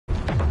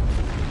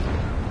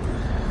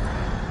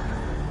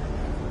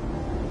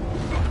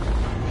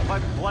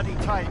bloody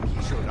time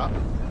he showed up.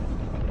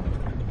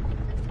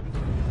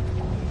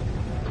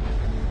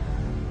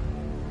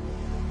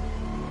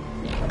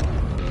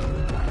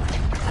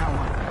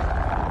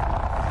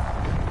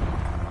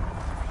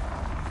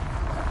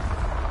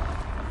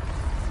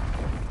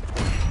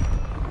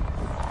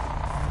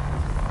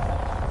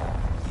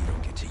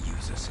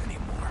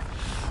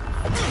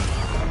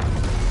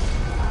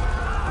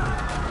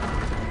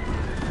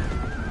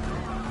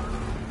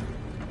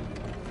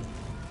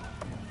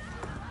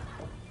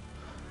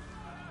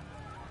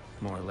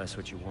 More or less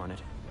what you wanted.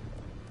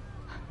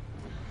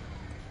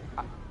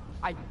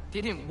 I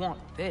didn't want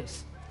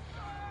this.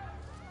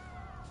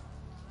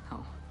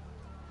 No.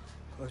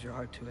 Close your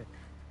heart to it.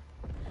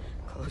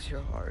 Close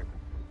your heart.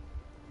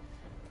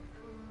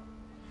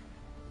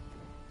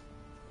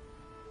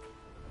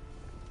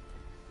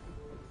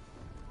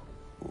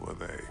 Who are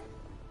they?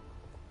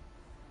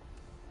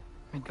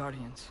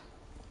 Midgardians.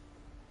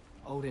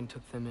 Odin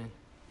took them in.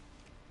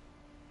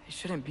 They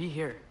shouldn't be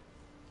here.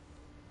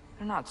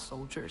 They're not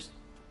soldiers.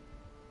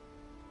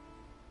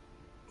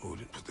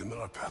 Odin put them in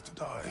our path to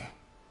die.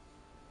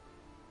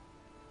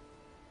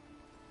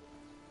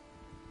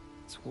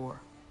 It's war.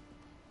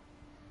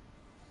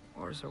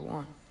 Wars are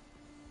won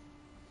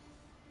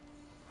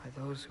by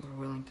those who are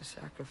willing to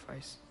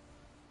sacrifice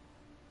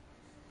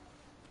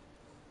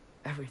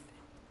everything.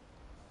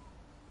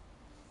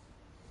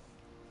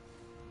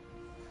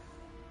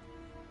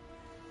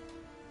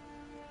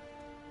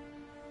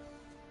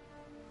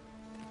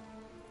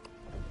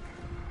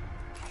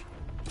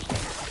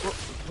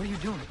 What are you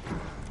doing?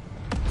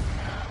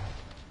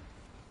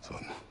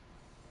 Son,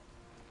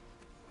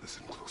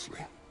 listen closely.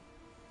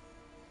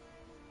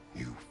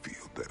 You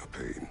feel their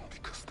pain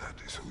because that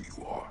is who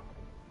you are.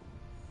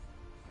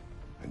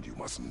 And you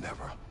must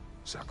never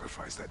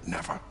sacrifice that.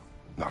 Never.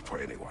 Not for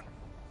anyone.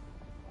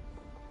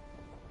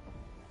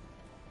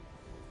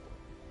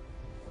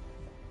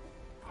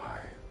 I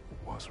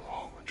was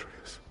wrong,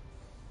 Atreus.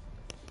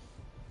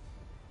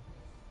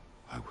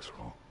 I was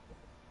wrong.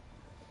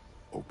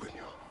 Open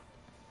your heart.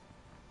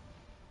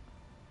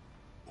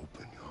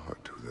 Open your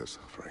heart to their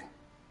suffering.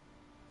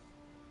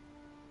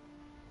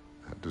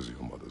 That is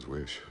your mother's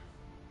wish.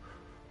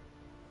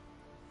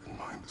 And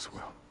mine as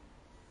well.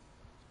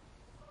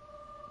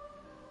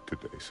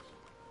 Today's.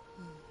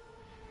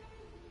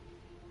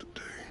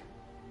 Today,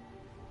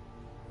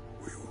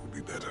 we will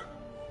be better.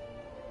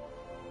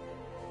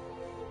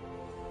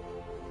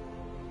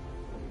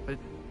 But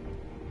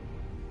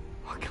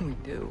what can we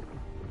do?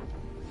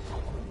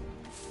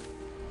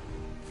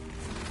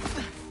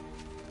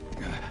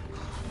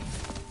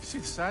 See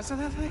the size of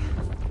that thing?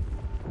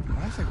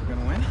 I think we're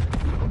gonna win.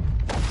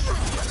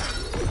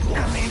 I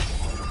mean,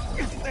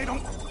 if they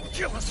don't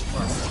kill us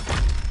first.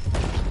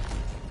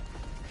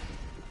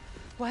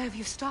 Why have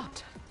you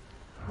stopped?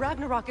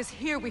 Ragnarok is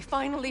here. We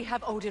finally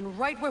have Odin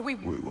right where we...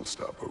 We will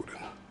stop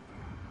Odin.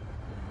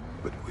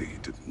 But we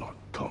did not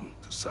come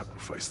to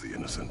sacrifice the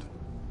innocent.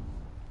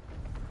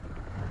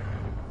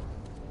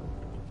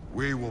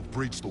 We will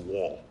breach the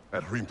wall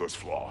at Hrimthur's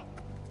Flaw.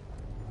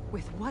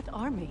 With what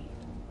army?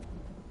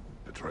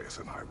 Atreus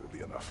and I will be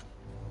enough.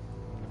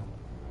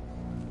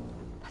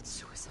 That's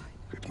suicide.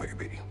 It may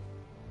be.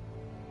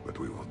 But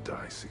we will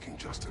die seeking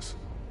justice,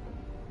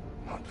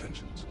 not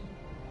vengeance.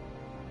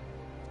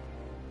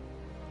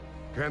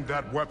 Can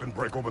that weapon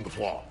break open the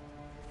flaw?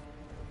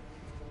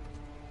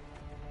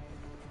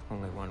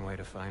 Only one way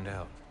to find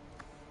out.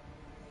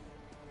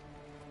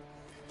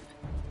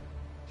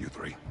 You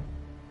three.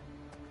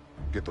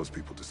 Get those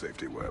people to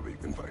safety wherever you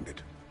can find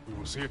it. We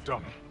will see it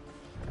done.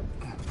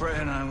 Frey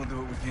and I will do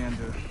what we can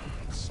to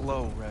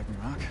slow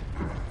Ragnarok.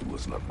 He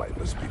was not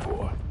mindless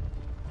before.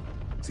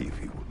 See if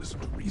he will listen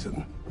to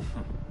reason.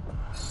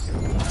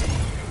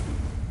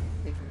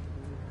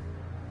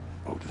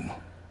 Odin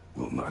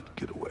will not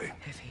get away.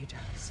 If he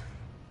does,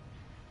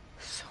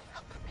 so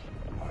help me.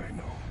 I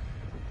know.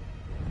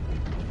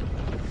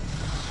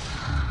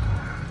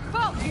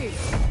 Valky!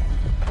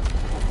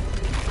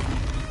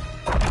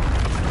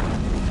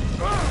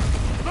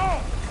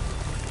 No!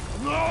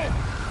 No!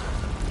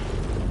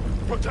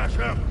 Protect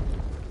him!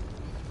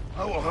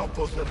 I will help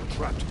those that are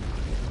trapped.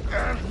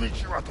 And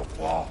meet you at the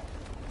fall.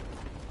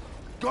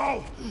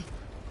 Go!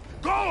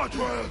 Go,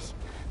 Atreus!